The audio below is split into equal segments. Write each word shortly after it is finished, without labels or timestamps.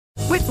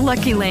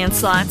Lucky Land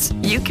Slots,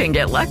 you can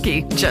get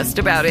lucky just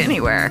about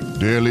anywhere.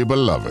 Dearly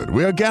beloved,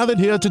 we are gathered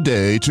here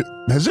today to...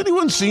 Has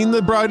anyone seen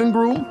the bride and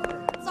groom?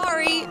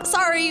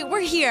 Sorry, we're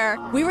here.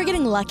 We were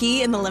getting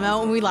lucky in the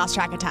limo and we lost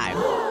track of time.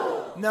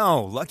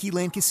 No, Lucky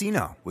Land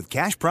Casino, with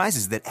cash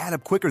prizes that add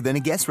up quicker than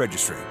a guest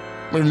registry.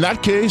 In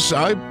that case,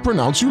 I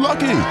pronounce you lucky.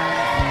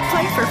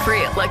 Play for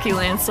free at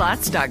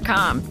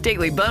LuckyLandSlots.com.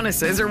 Daily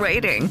bonuses are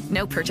waiting.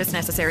 No purchase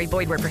necessary.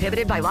 Void where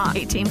prohibited by law.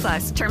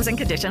 18+. Terms and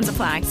conditions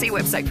apply. See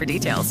website for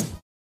details.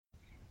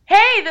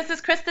 Hey, this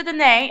is Christa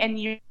Deana,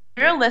 and you're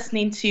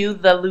listening to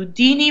the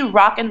Ludini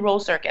Rock and Roll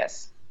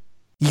Circus.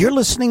 You're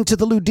listening to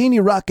the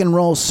Ludini Rock and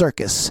Roll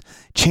Circus,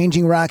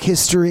 changing rock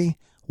history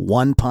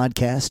one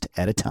podcast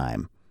at a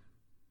time.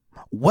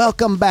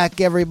 Welcome back,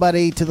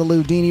 everybody, to the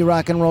Ludini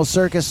Rock and Roll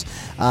Circus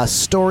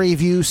Story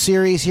View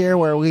series here,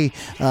 where we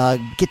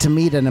get to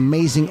meet an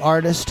amazing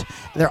artist.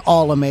 They're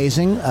all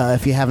amazing,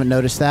 if you haven't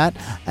noticed that.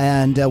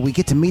 And we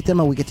get to meet them,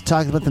 and we get to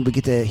talk about them. We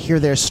get to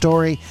hear their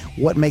story,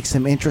 what makes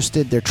them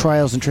interested, their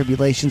trials and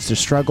tribulations, their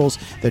struggles,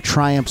 their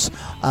triumphs,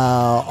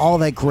 all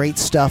that great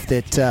stuff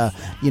that,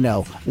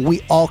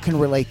 we all can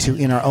relate to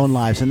in our own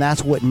lives. And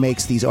that's what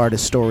makes these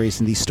artist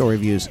stories and these story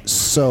views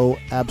so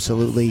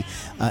absolutely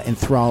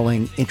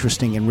enthralling,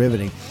 interesting, and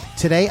riveting.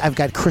 Today, I've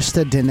got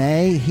Christa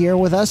Deana here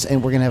with us,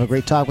 and we're going to have a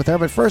great talk with her.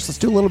 But first, let's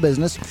do a little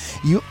business.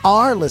 You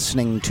are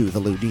listening to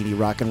the Ludini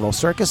Rock and Roll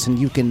Circus, and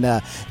you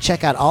can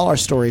check out all our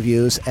story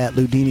views at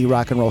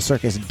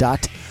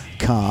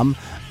ludinirockandrollcircus.com.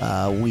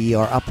 We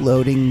are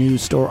uploading new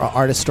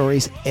artist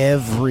stories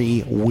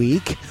every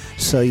week,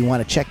 so you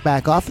want to check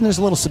back off. And there's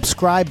a little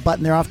subscribe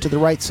button there off to the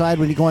right side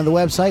when you go on the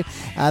website.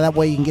 That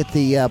way you can get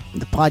the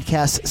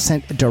podcast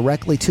sent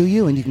directly to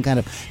you, and you can kind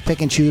of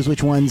pick and choose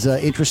which ones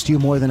interest you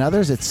more than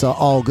others. It's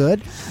all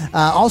good.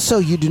 Also,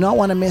 you do not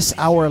want to miss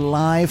our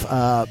live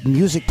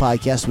music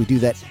podcast. We do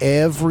that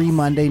every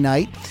Monday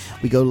night.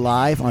 We go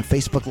live on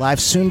Facebook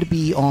Live, soon to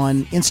be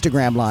on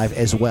Instagram Live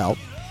as well.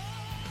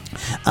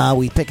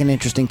 We pick an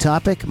interesting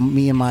topic.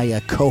 Me and my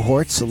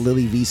cohorts,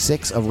 Lily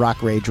V6 of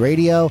Rock Rage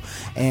Radio,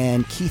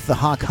 and Keith the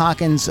Hawk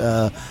Hawkins,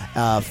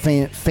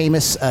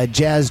 famous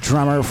jazz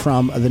drummer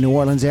from the New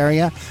Orleans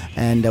area.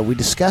 And we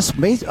discuss,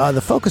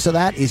 the focus of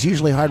that is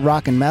usually hard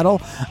rock and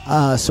metal.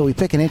 So we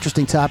pick an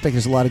interesting topic.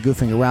 There's a lot of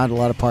goofing around, a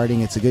lot of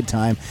partying. It's a good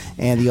time.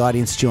 And the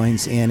audience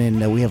joins in,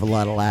 and we have a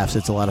lot of laughs.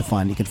 It's a lot of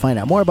fun. You can find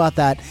out more about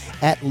that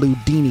at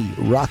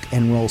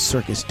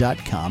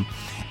ludinirockandrollcircus.com.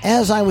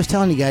 As I was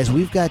telling you guys,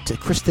 we've got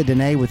Christa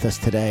Deana with us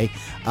today,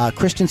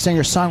 Christian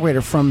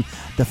singer-songwriter from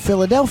the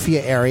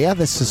Philadelphia area.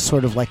 This is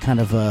sort of like kind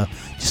of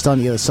just on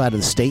the other side of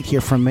the state here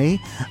from me.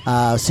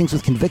 Sings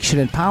with conviction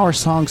and power.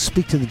 Songs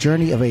speak to the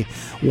journey of a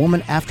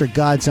woman after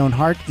God's own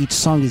heart. Each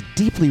song is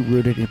deeply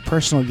rooted in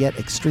personal yet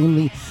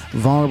extremely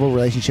vulnerable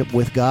relationship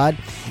with God.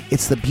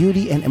 It's the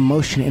beauty and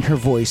emotion in her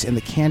voice and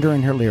the candor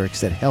in her lyrics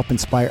that help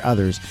inspire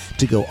others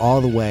to go all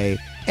the way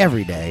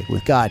every day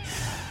with God.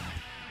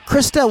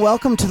 Christa,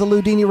 welcome to the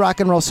Ludini Rock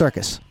and Roll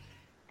Circus.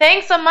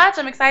 Thanks so much.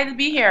 I'm excited to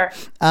be here.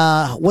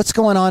 What's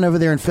going on over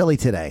there in Philly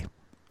today?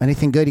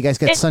 Anything good? You guys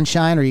got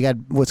sunshine, or you got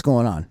what's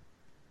going on?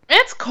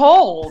 It's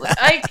cold.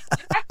 It's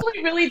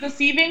actually really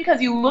deceiving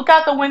because you look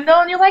out the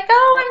window and you're like,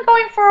 oh, I'm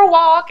going for a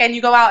walk. And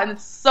you go out and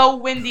it's so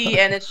windy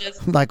and it's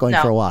just... I'm not going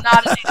for a walk.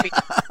 Not a big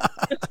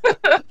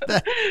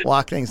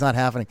walk thing's not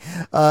happening.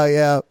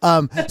 Yeah.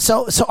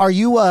 So are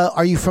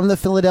you from the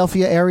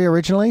Philadelphia area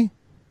originally?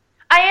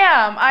 I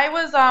am. I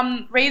was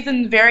raised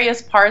in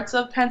various parts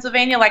of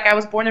Pennsylvania. Like, I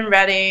was born in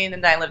Reading,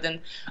 and I lived in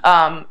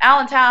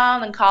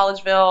Allentown and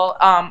Collegeville.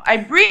 I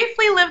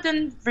briefly lived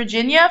in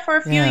Virginia for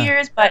a few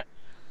years, but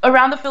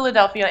around the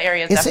Philadelphia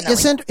area is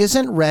definitely.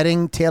 Isn't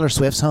Reading Taylor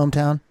Swift's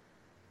hometown?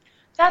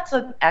 That's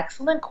an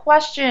excellent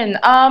question.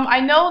 I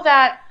know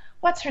that.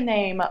 What's her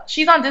name?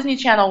 She's on Disney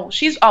Channel.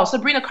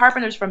 Sabrina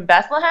Carpenter's from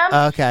Bethlehem.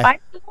 Okay.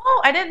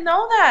 I didn't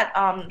know that.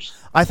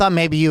 I thought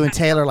maybe you and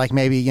Taylor, like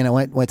maybe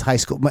went to high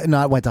school.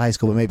 Not went to high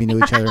school, but maybe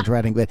knew each other in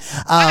Reading. But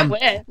I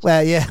wish.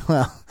 Well, yeah.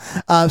 Well,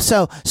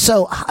 so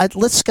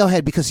let's go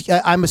ahead, because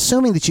I'm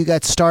assuming that you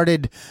got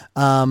started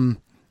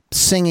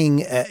singing,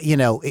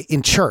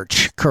 in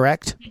church,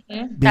 correct?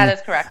 Mm-hmm. That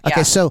is correct. Yeah.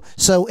 Okay. So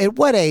at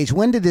what age?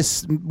 When did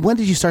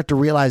you start to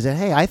realize that,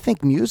 hey, I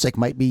think music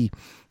might be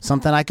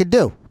something I could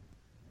do?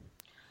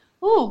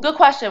 Ooh, good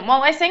question.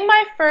 Well, I sang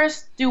my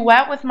first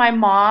duet with my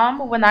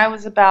mom when I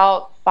was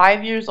about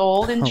 5 years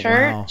old in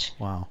church.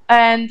 Wow.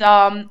 And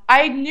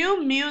I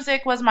knew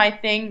music was my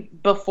thing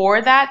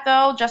before that,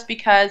 though, just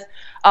because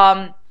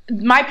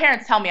my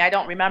parents tell me, I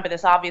don't remember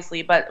this,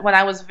 obviously, but when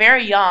I was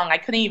very young, I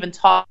couldn't even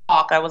talk.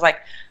 I was like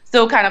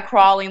still kind of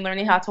crawling,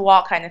 learning how to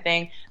walk kind of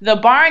thing. The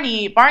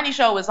Barney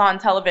show was on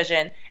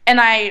television,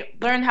 and I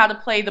learned how to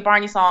play the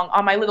Barney song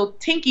on my little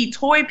Tinky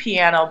toy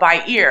piano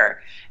by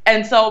ear.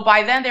 And so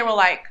by then they were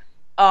like,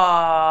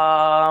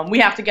 we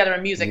have to get her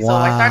in music. Wow. So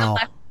I started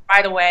lessons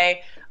right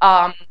away.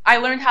 I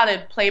learned how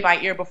to play by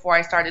ear before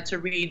I started to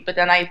read, but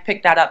then I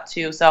picked that up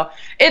too. So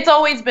it's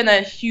always been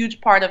a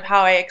huge part of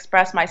how I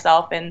express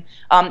myself. And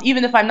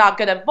even if I'm not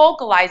good at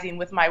vocalizing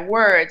with my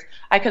words,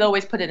 I could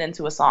always put it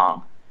into a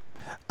song.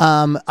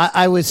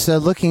 I was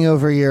looking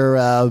over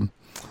your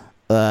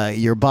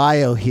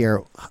bio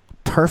here.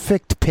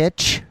 Perfect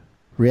pitch,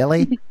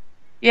 really?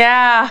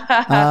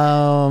 Yeah.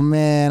 Oh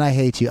man, I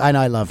hate you. I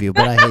know I love you,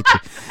 but I hate you.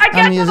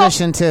 I'm a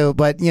musician too,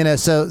 but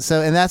so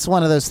and that's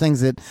one of those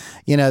things that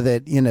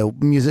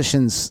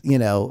musicians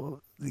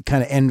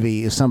kind of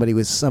envy is somebody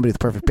with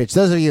perfect pitch.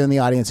 Those of you in the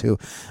audience who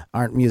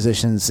aren't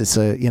musicians, it's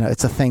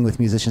a thing with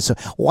musicians. So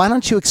why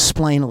don't you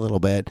explain a little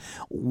bit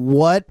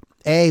what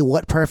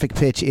perfect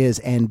pitch is,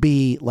 and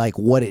B, like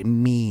what it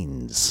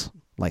means,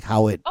 like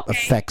how it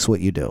affects what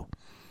you do.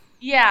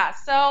 Yeah,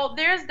 so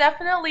there's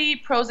definitely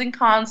pros and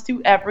cons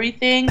to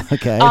everything.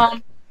 Okay.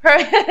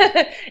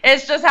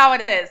 It's just how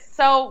it is.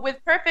 So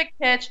with perfect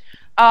pitch,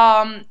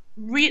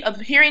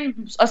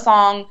 hearing a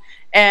song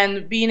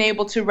and being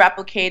able to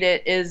replicate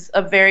it is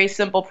a very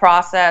simple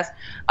process.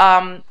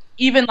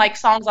 Even like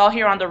songs I'll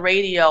hear on the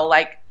radio,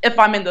 like if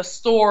I'm in the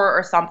store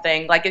or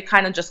something, like it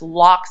kind of just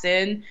locks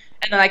in,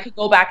 and then I could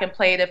go back and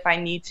play it if I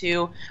need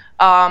to.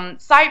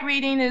 Sight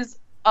reading is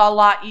a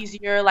lot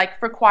easier, like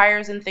for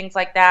choirs and things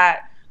like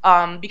that.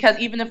 Because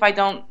even if I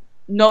don't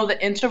know the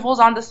intervals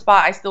on the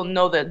spot, I still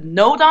know the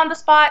note on the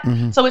spot.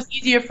 Mm-hmm. So it's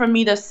easier for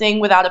me to sing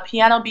without a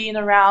piano being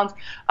around.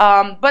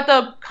 But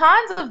the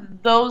cons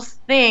of those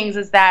things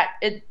is that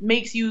it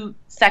makes you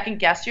second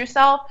guess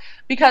yourself.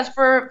 Because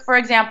for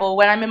example,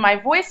 when I'm in my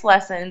voice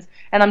lessons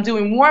and I'm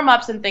doing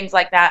warm-ups and things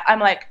like that, I'm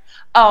like,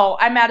 oh,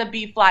 I'm at a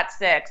B flat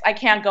 6. I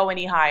can't go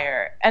any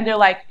higher. And they're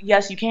like,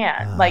 yes, you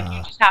can. Like,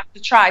 you just have to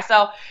try.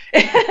 So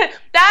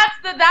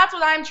that's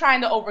what I'm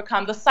trying to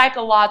overcome, the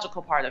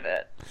psychological part of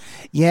it.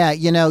 Yeah,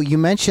 you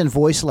mentioned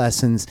voice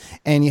lessons,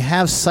 and you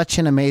have such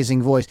an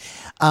amazing voice.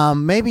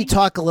 Maybe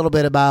talk a little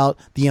bit about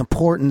the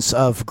importance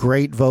of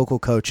great vocal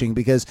coaching,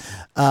 because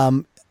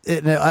I'm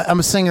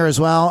a singer as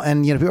well,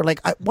 and people are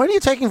like, "What are you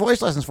taking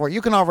voice lessons for?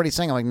 You can already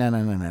sing." I'm like,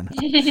 no.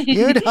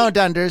 You don't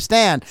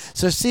understand.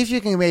 So see if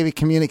you can maybe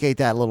communicate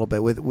that a little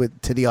bit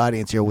with to the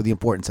audience here, with the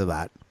importance of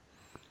that.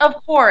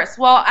 Of course.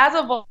 Well, as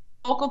a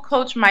vocal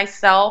coach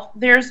myself,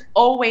 there's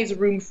always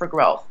room for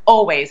growth,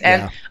 always.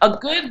 And a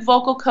good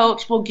vocal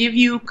coach will give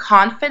you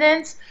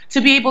confidence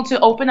to be able to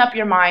open up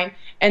your mind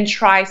and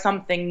try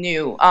something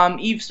new.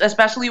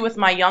 Especially with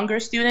my younger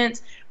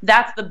students,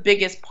 that's the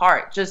biggest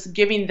part, just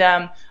giving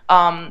them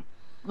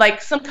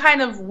like some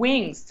kind of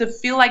wings to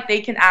feel like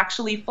they can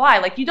actually fly.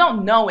 Like, you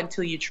don't know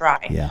until you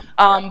try. Yeah.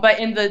 But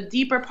in the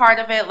deeper part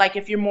of it, like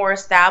if you're more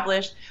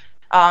established,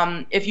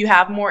 if you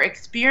have more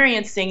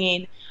experience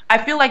singing, I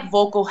feel like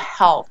vocal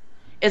health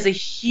is a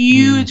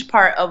huge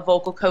part of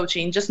vocal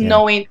coaching, just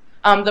knowing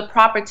the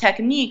proper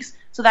techniques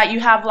so that you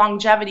have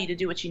longevity to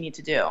do what you need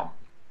to do.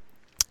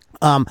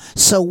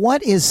 So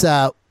what is,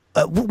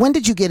 when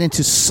did you get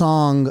into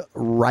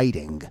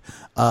songwriting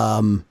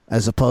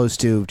as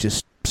opposed to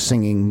just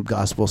singing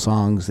gospel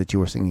songs that you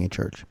were singing in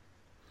church?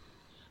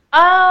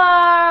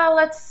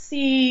 Let's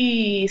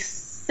see,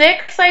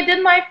 6, I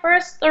did my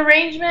first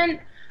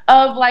arrangement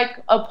of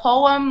like a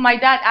poem. My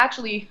dad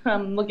actually,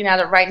 I'm looking at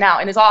it right now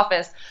in his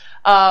office.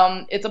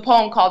 It's a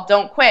poem called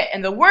Don't Quit,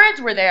 and the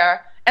words were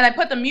there, and I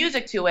put the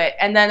music to it,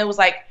 and then it was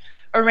like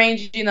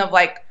arranging of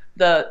like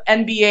the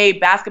NBA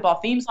basketball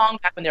theme song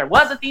back when there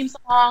was a theme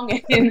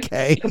song, and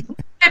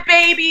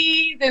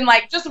babies, and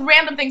like just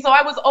random things. So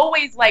I was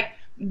always like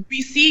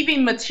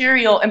receiving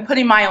material and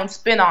putting my own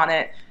spin on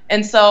it.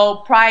 And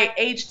so by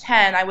age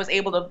 10, I was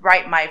able to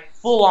write my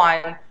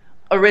full-on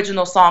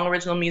original song,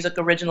 original music,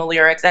 original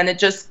lyrics, and it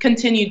just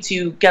continued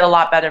to get a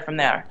lot better from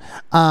there.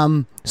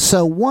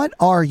 So what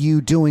are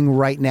you doing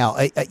right now?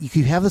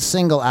 You have a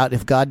single out,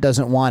 If God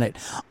Doesn't Want It.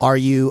 Are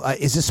you?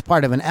 Is this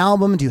part of an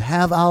album? Do you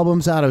have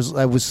albums out?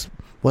 I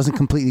wasn't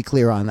completely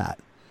clear on that.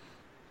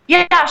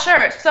 Yeah,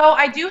 sure. So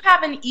I do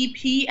have an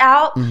EP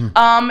out.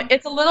 Mm-hmm.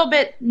 It's a little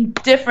bit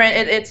different.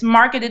 It's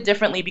marketed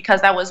differently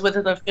because that was with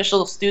an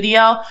official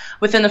studio,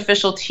 with an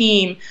official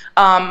team.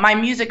 My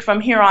music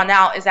from here on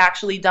out is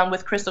actually done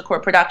with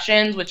Christa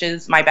Productions, which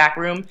is my back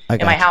room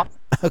in my house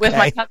with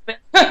my husband.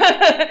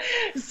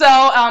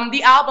 So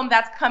the album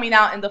that's coming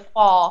out in the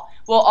fall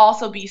will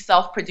also be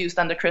self-produced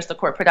under Christa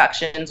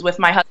Productions, with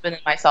my husband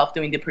and myself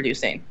doing the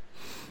producing.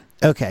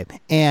 Okay.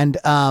 And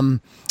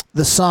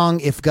the song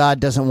 "If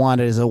God Doesn't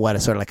Want It" is a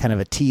sort of like kind of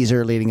a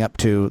teaser leading up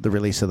to the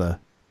release of the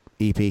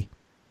EP.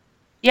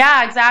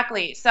 Yeah,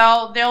 exactly.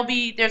 So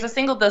there's a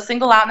single, the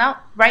single out now,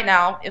 right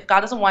now, "If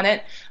God Doesn't Want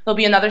It." There'll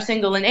be another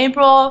single in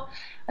April,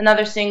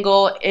 another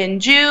single in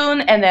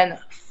June, and then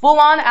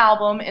full-on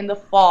album in the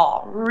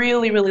fall.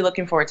 Really, really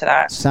looking forward to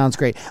that. Sounds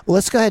great. Well,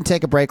 let's go ahead and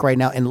take a break right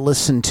now and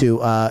listen to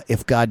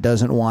 "If God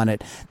Doesn't Want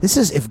It." This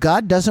is "If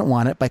God Doesn't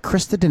Want It" by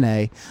Christa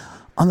Deana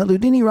on the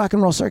Ludini Rock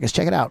and Roll Circus.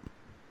 Check it out.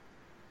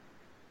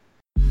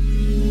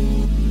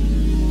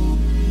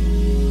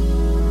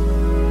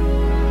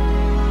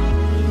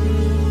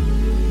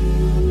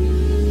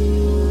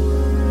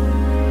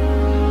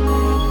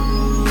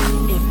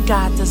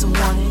 God doesn't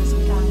want it,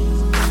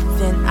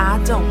 then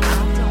I don't.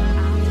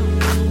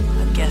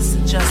 I guess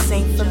it just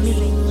ain't for me.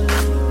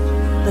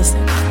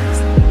 Listen,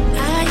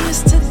 I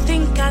used to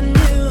think I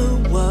knew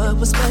what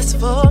was best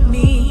for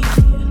me,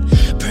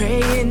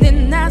 praying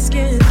and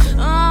asking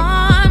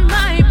on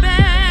my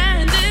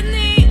bended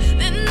knee.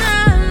 Then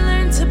I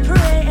learned to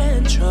pray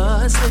and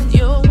trust in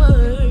your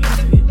word.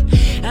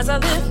 As I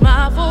lift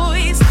my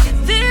voice,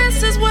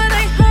 this is what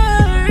I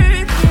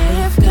heard.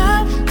 If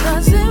God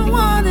doesn't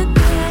want it,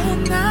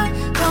 then I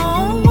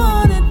don't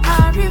want it.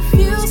 I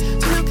refuse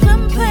to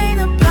complain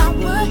about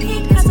what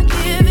He hasn't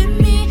given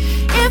me.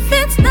 If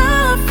it's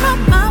not from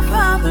my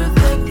Father,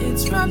 then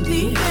it's from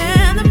the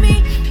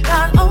enemy.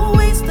 God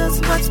always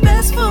does what's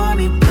best for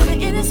me. Put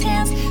it in His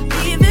hands,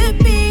 leave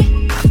it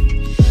be.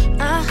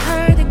 I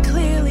heard it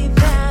clearly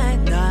that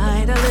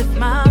night. I lift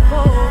my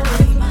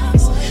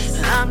voice,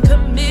 and I'm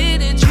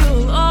committed.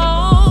 You'll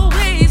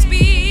always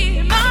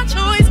be my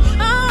choice.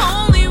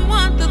 I only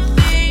want the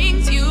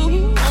things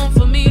you want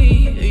for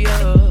me.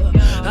 Yeah,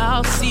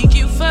 I'll seek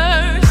you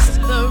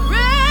first. The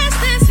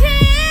rest is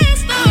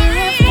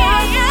history. If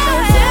God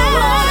doesn't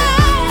want it,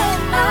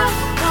 I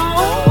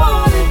don't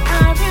want it.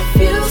 I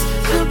refuse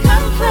to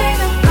complain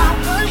about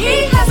what He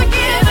hasn't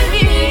given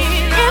me.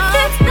 If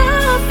it's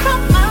not from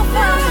my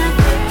Father,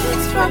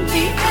 it's from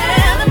the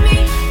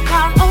enemy.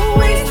 God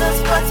always does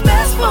what's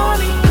best for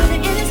me. Put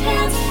it in His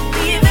hands,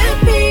 leave it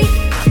be.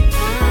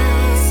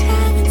 Eyes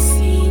haven't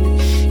seen,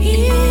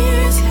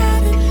 ears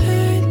haven't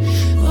heard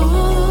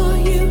all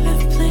you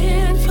have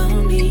planned for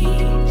me.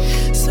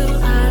 So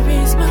I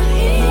raise my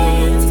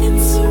hands in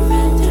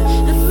surrender.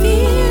 I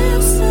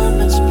feel so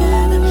much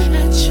better.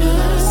 I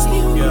trust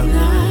you and I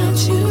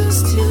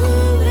choose to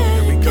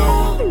let go.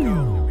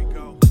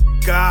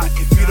 God,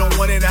 if you don't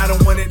want it, I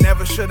don't want it.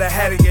 Never should have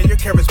had it. Yeah, you're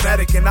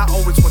charismatic, and I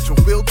always want your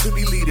will to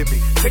be leading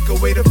me. Take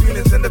away the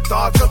feelings and the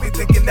thoughts of me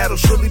thinking that'll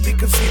surely be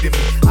conceding me.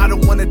 I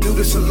don't want to do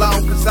this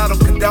alone, cause I don't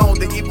condone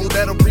the evil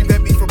that'll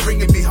prevent me from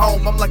bringing me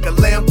home. I'm like a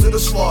lamb to the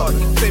slaughter.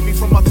 Save me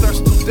from my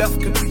thirst to death.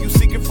 Continue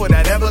seeking for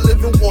that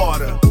ever-living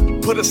water.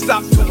 Put a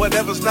stop to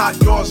whatever's not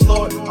yours,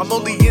 Lord. I'm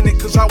only in it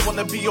cause I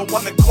wanna be on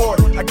one accord.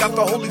 I got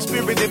the Holy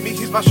Spirit in me,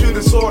 He's my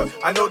shooting sword.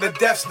 I know that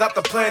death's not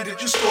the plan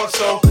that you stored,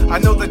 so I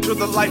know that you're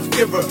the life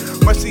giver.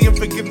 Mercy and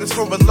forgiveness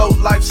for a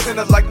low-life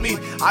sinner like me.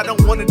 I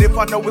don't want it if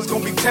I know it's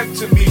gonna be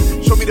tempting me.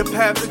 Show me the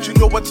path that you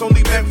know what's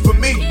only meant for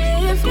me.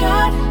 If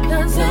God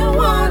doesn't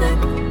want it,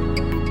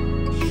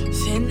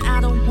 then I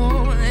don't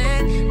want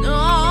it. No,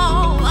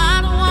 I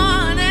don't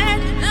want it.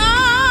 No,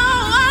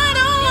 I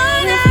don't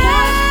want it. If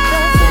God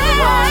doesn't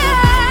want it,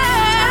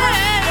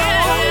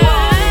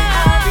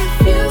 I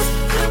refuse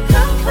to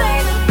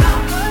complain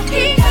about what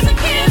He hasn't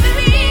given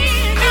me.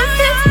 If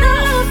it's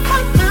not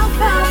from my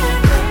Father,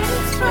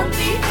 it's from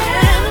the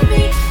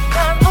enemy.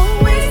 God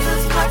always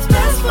does what's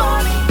best for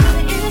me. Put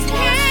it in His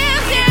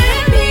hands,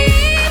 give me.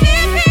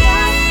 If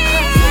God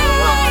doesn't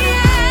want it,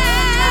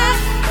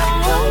 I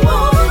don't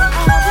want it.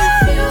 I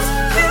refuse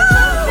to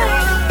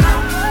complain about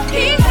what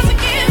He hasn't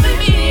given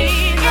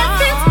me.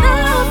 If it's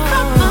not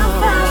from my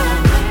Father,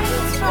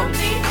 it's from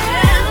the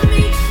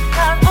enemy.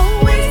 God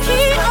always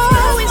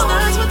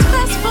does what's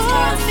best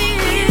for me.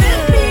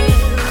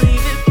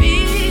 Leave it be,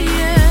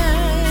 yeah.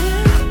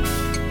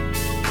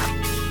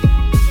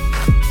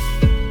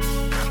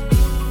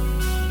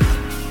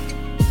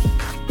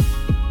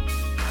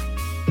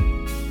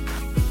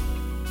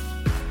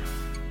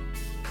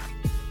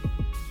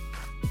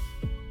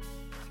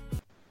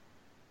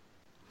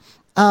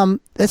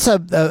 It's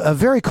a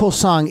very cool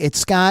song.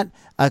 It's got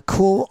a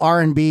cool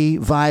R&B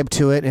vibe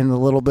to it and a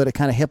little bit of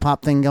kind of hip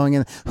hop thing going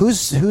in.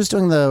 Who's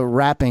doing the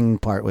rapping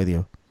part with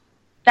you?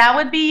 That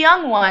would be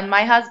Young One,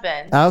 my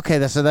husband.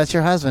 Okay, so that's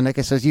your husband.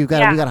 Okay, so we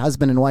got a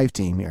husband and wife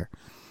team here.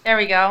 There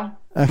we go.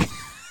 Okay.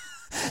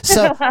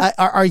 So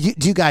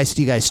do you guys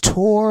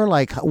tour?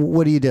 Like,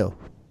 what do you do?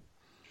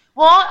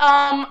 Well,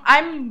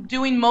 I'm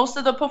doing most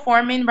of the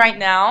performing right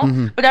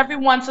now, but every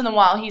once in a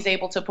while he's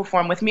able to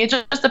perform with me. It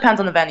just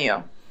depends on the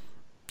venue.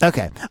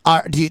 Okay.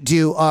 Do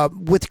you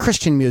with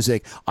Christian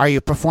music, are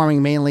you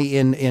performing mainly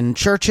in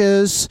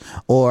churches,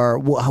 or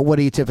what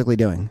are you typically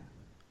doing?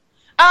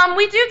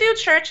 We do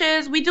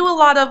churches. We do a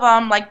lot of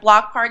like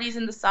block parties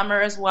in the summer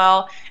as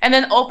well, and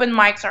then open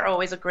mics are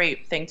always a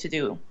great thing to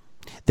do.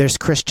 There's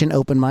Christian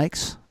open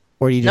mics,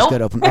 or you just go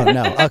to open? Oh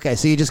no. Okay,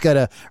 so you just go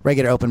to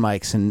regular open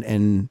mics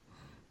and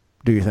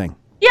do your thing.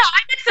 Yeah, I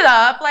mix it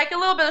up, like a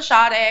little bit of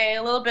Sade,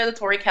 a little bit of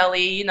Tori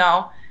Kelly. You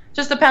know,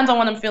 just depends on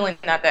what I'm feeling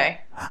that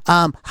day.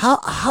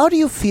 How do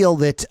you feel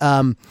that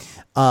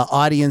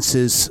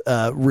audiences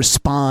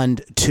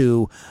respond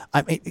to?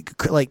 I mean,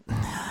 like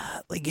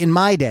in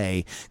my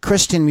day,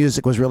 Christian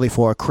music was really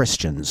for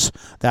Christians.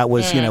 That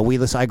was,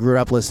 I grew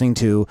up listening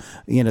to,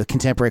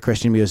 contemporary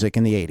Christian music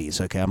in the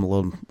 80s. Okay, I'm a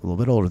little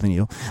bit older than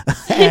you.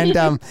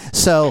 And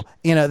so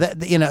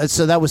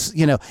that was,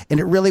 and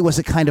it really was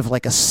a kind of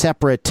like a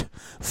separate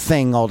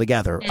thing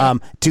altogether.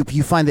 Do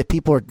you find that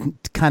people are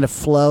kind of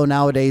flow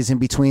nowadays in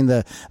between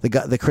the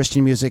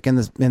Christian music and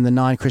the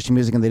non-Christian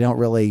music, and they don't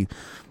really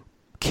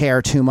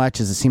care too much?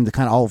 Does it seem to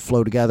kind of all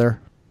flow together?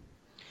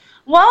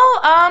 Well,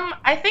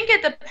 I think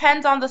it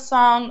depends on the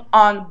song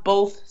on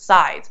both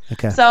sides.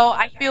 Okay. So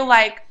I feel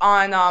like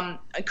on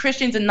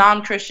Christians and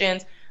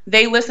non-Christians,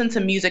 they listen to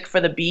music for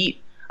the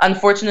beat.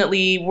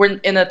 Unfortunately, we're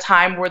in a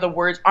time where the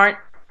words aren't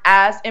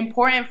as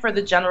important for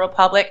the general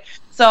public.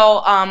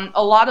 So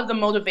a lot of the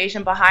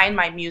motivation behind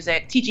my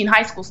music, teaching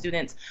high school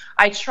students,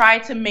 I try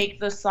to make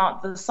the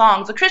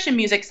songs, the Christian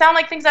music, sound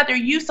like things that they're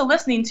used to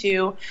listening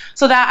to,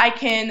 so that I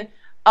can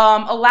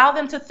allow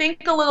them to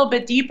think a little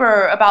bit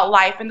deeper about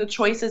life and the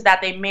choices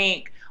that they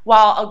make,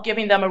 while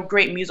giving them a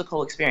great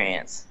musical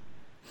experience.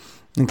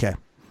 Okay.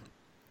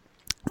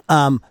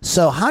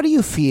 So how do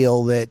you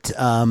feel that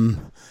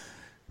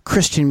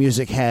Christian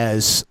music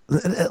has,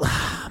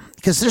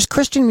 because there's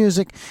Christian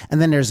music and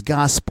then there's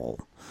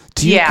gospel.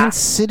 Do you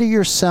consider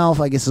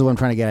yourself, I guess is what I'm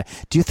trying to get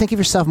at, do you think of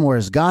yourself more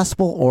as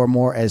gospel or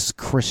more as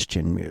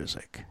Christian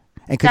music?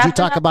 And could you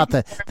talk about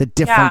the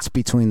difference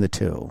between the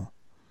two?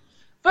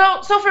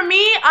 Well, so for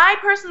me, I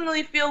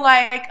personally feel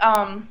like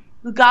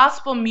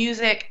gospel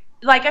music,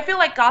 like I feel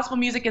like gospel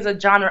music is a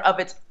genre of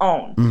its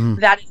own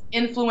that is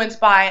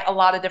influenced by a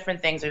lot of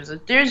different things.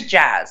 There's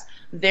jazz,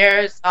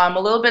 there's a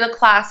little bit of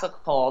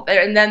classical,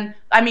 and then,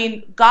 I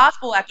mean,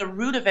 gospel at the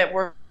root of it,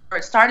 where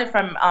it started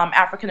from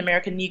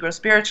African-American Negro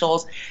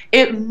spirituals,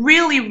 it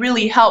really,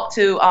 really helped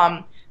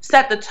to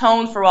set the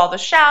tone for all the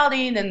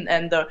shouting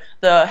and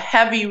the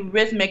heavy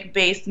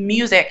rhythmic-based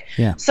music.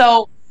 Yeah.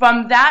 So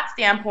from that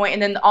standpoint,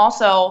 and then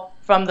also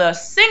from the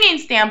singing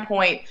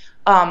standpoint,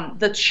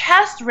 the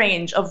chest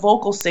range of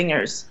vocal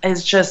singers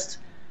is just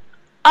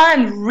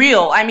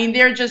unreal. I mean,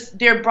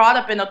 they're brought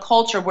up in a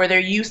culture where they're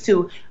used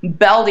to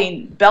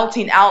belting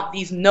out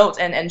these notes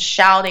and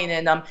shouting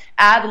and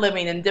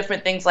ad-libbing and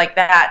different things like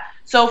that.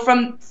 So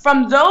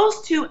from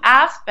those two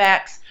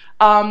aspects,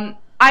 I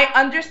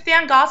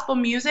understand gospel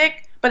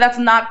music, but that's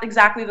not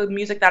exactly the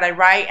music that I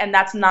write, and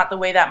that's not the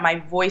way that my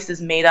voice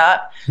is made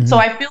up. So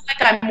I feel like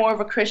I'm more of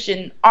a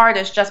Christian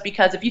artist, just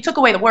because if you took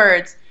away the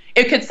words,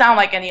 it could sound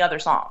like any other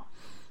song.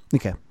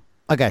 Okay,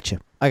 I got you.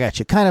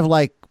 Kind of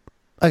like,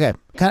 okay,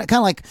 kind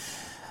of like,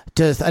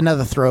 just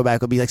another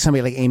throwback would be like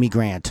somebody like Amy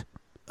Grant,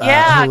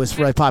 who was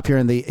really popular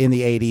in the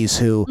 80s,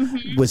 who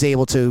was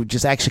able to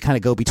just actually kind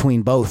of go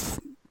between both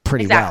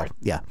pretty well.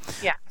 Yeah.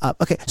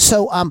 Okay,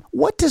 so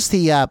what does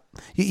the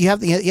you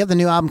have the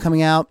new album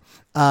coming out?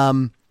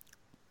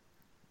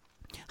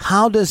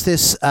 How does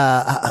this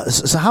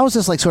so how is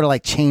this like sort of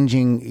like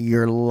changing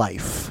your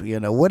life? You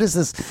know, what does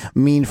this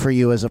mean for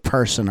you as a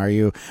person? Are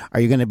you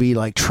going to be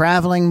like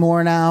traveling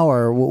more now,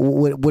 or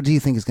what do you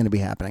think is going to be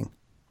happening?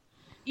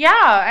 Yeah,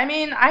 I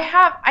mean,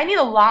 I need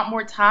a lot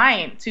more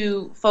time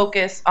to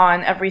focus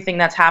on everything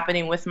that's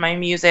happening with my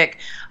music.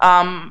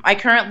 I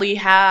currently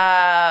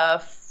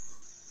have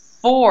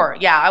 4.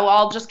 Yeah,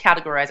 I'll just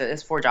categorize it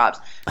as 4 jobs.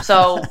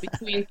 So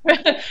between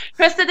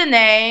Christa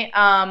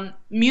Deana,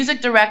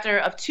 music director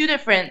of 2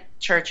 different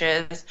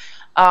churches,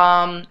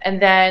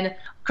 and then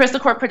Christa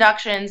Court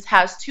Productions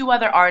has 2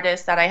 other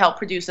artists that I help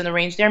produce and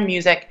arrange their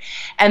music.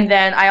 And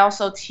then I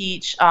also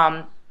teach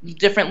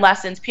different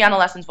lessons, piano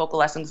lessons, vocal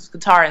lessons,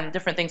 guitar, and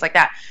different things like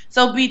that.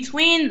 So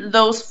between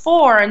those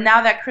 4,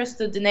 now that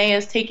Christa Deana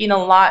is taking a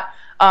lot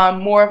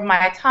more of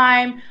my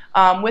time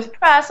with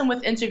press and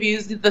with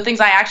interviews, the things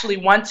I actually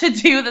want to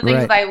do, the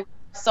things that I love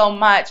so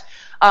much,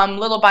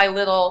 little by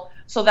little,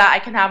 so that I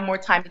can have more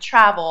time to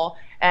travel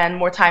and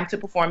more time to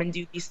perform and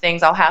do these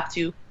things, I'll have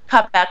to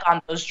cut back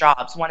on those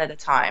jobs one at a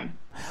time.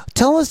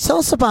 Tell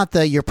us about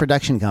your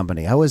production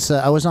company. I was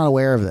not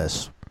aware of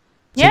this.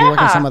 So you work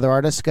with some other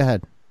artists? Go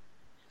ahead.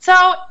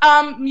 So,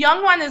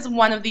 Young One is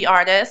one of the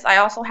artists. I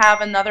also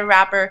have another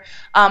rapper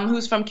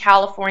who's from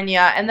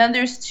California. And then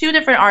there's 2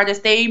 different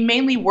artists. They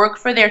mainly work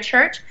for their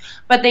church,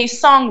 but they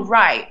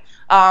songwrite.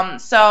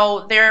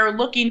 So they're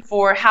looking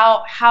for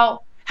how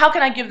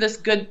can I give this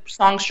good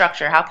song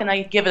structure? How can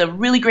I give it a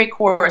really great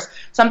chorus,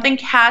 something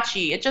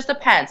catchy? It just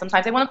depends.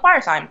 Sometimes they want a choir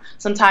time.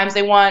 Sometimes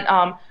they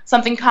want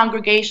something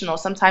congregational.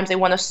 Sometimes they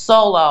want a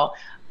solo,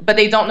 but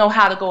they don't know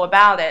how to go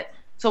about it.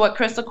 So at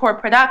Christa Court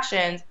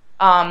Productions,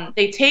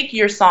 they take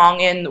your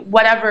song in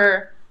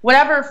whatever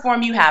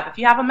form you have. If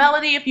you have a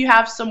melody, if you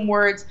have some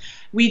words,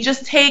 we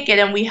just take it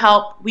and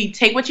we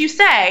take what you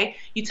say,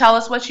 you tell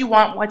us what you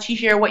want, what you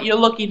hear, what you're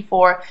looking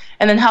for,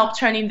 and then help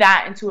turning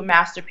that into a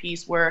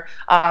masterpiece where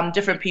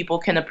different people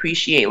can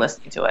appreciate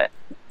listening to it.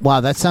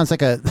 Wow, that sounds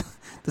like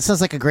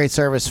a great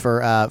service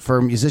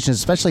for musicians,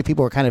 especially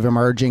people who are kind of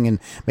emerging and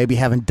maybe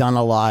haven't done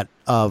a lot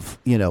of,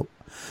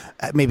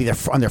 maybe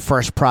they're on their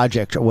first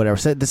project or whatever.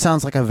 So this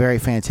sounds like a very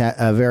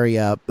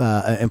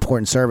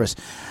important service.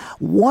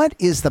 What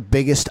is the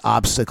biggest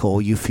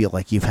obstacle you feel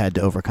like you've had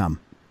to overcome?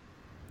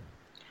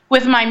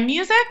 With my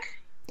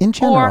music? In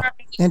general.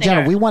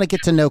 We want to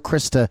get to know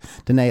Christa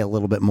Deana a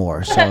little bit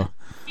more. So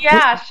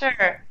yeah,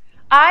 sure.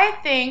 I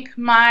think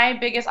my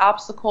biggest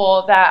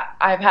obstacle that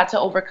I've had to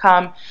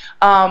overcome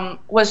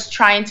was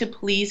trying to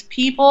please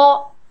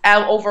people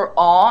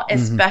overall,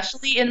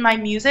 especially in my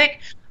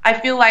music. I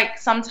feel like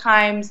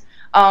sometimes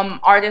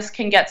artists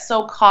can get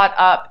so caught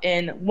up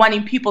in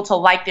wanting people to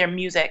like their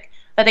music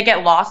that they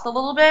get lost a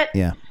little bit.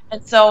 Yeah.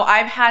 And so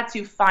I've had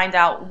to find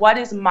out, what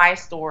is my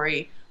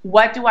story?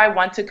 What do I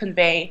want to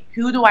convey?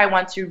 Who do I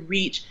want to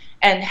reach?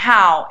 and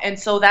how. And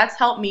so that's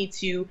helped me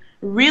to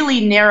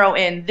really narrow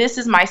in, this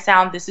is my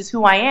sound, this is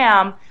who I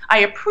am. I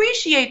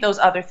appreciate those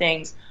other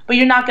things, but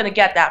you're not going to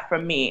get that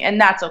from me, and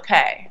that's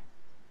okay.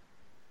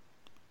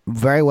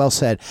 Very well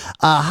said.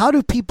 How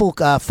do people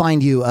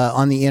find you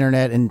on the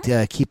internet and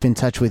keep in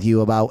touch with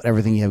you about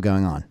everything you have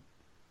going on?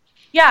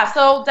 Yeah,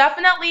 so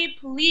definitely,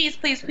 please,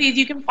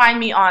 you can find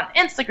me on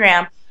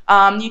Instagram.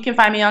 You can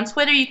find me on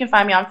Twitter. You can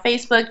find me on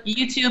Facebook,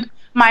 YouTube.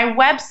 My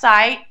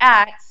website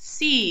at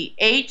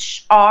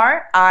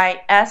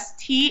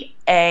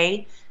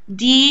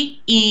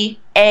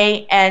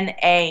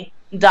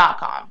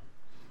ChristAdeana.com.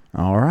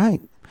 All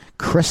right.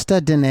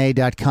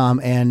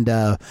 ChristaDeana.com.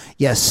 And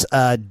yes,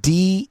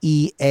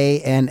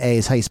 Deana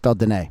is how you spell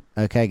Deana.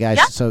 Okay, guys.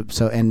 Yeah. So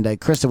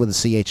Christa with a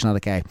CH, not a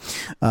K.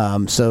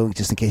 So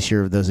just in case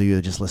those of you who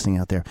are just listening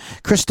out there,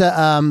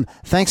 Christa,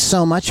 thanks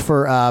so much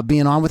for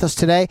being on with us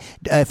today.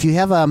 If you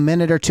have a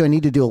minute or two, I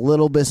need to do a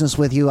little business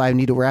with you. I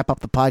need to wrap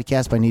up the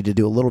podcast, but I need to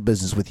do a little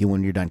business with you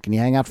when you're done. Can you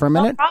hang out for a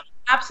minute? No problem.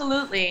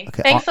 Absolutely.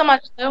 Okay. Thanks so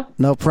much, Lou.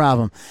 No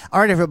problem. All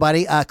right,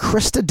 everybody.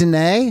 Christa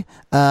Deana,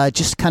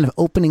 just kind of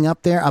opening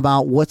up there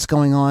about what's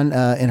going on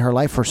in her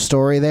life, her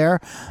story there,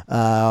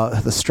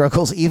 the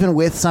struggles, even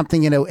with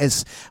something,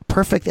 as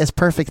perfect as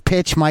perfect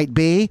pitch might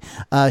be.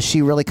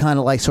 She really kind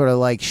of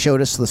showed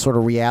us the sort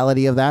of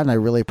reality of that, and I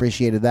really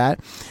appreciated that.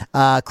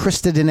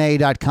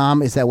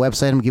 ChristaDeana.com is that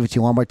website. I'm going to give it to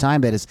you one more time.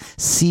 That is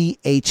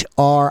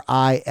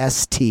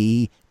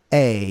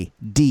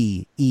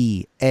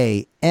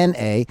ChristAdeana.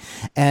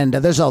 And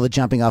there's all the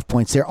jumping off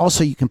points there.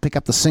 Also, you can pick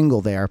up the single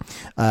there,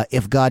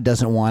 If God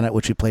Doesn't Want It,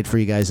 which we played for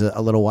you guys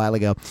a little while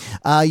ago.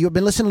 You've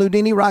been listening to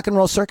Ludini Rock and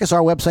Roll Circus.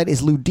 Our website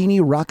is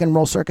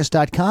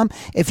LudiniRockandRollCircus.com.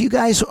 If you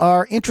guys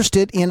are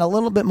interested in a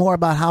little bit more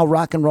about how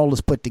rock and roll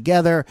is put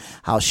together,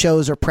 how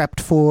shows are prepped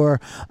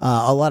for,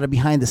 a lot of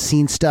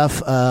behind-the-scenes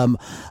stuff,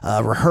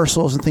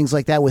 rehearsals and things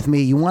like that with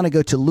me, you want to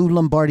go to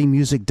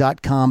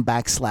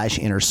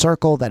LouLombardiMusic.com/inner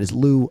circle. That is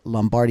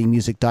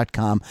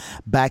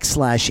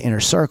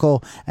LouLombardiMusic.com/inner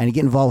circle, and you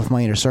get involved with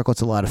my inner circle.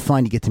 It's a lot of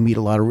fun. You get to meet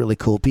a lot of really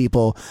cool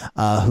people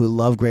who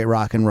love great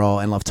rock and roll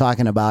and love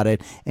talking about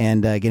it,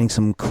 and getting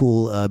some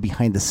cool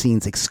behind the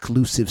scenes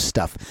exclusive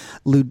stuff.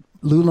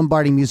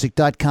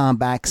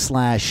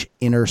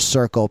 LouLombardiMusic.com/inner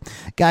circle.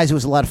 Guys, it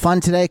was a lot of fun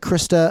today.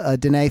 Christa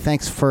Deana,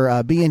 thanks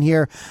for being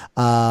here.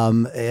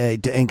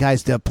 And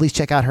guys, please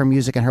check out her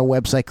music and her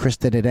website,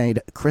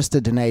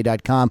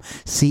 ChristaDeana.com,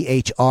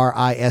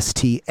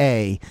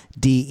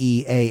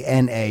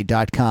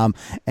 ChristaDeana.com.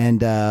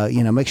 And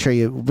make sure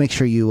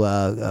you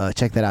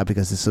check that out,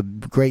 because it's a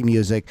great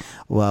music,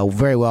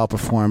 very well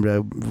performed,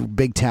 a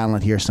big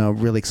talent here. So I'm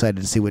really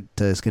excited to see what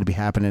is going to be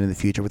happening in the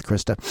future with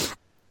Christa.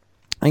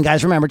 And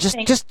guys, remember, just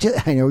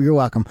I know, you're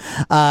welcome.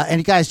 And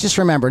you guys, just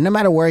remember, no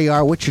matter where you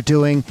are, what you're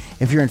doing,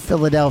 if you're in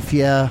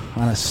Philadelphia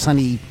on a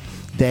sunny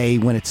day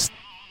when it's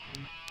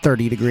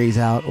 30 degrees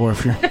out, or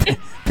if you're in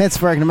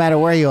Pittsburgh, no matter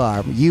where you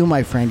are, you,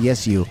 my friend,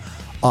 yes, you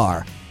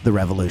are the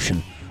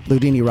revolution.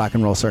 Ludini Rock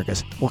and Roll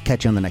Circus. We'll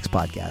catch you on the next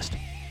podcast.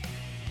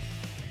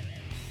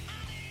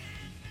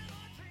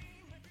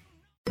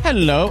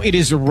 Hello, it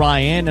is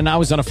Ryan, and I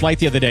was on a flight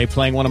the other day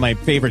playing one of my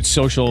favorite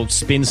social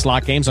spin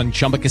slot games on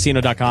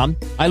ChumbaCasino.com.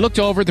 I looked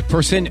over at the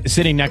person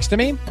sitting next to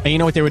me, and you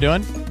know what they were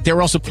doing? They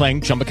were also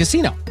playing Chumba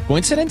Casino.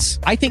 Coincidence?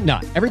 I think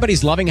not.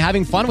 Everybody's loving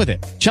having fun with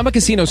it. Chumba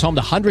Casino is home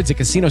to hundreds of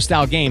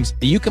casino-style games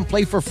that you can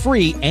play for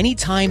free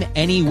anytime,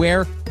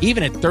 anywhere,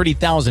 even at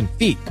 30,000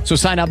 feet. So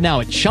sign up now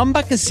at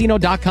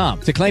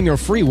ChumbaCasino.com to claim your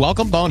free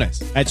welcome bonus.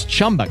 That's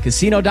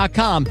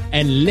ChumbaCasino.com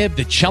and live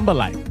the Chumba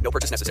life. No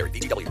purchase necessary.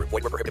 VGW. Void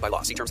where prohibited by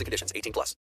law. See terms and conditions. 18+.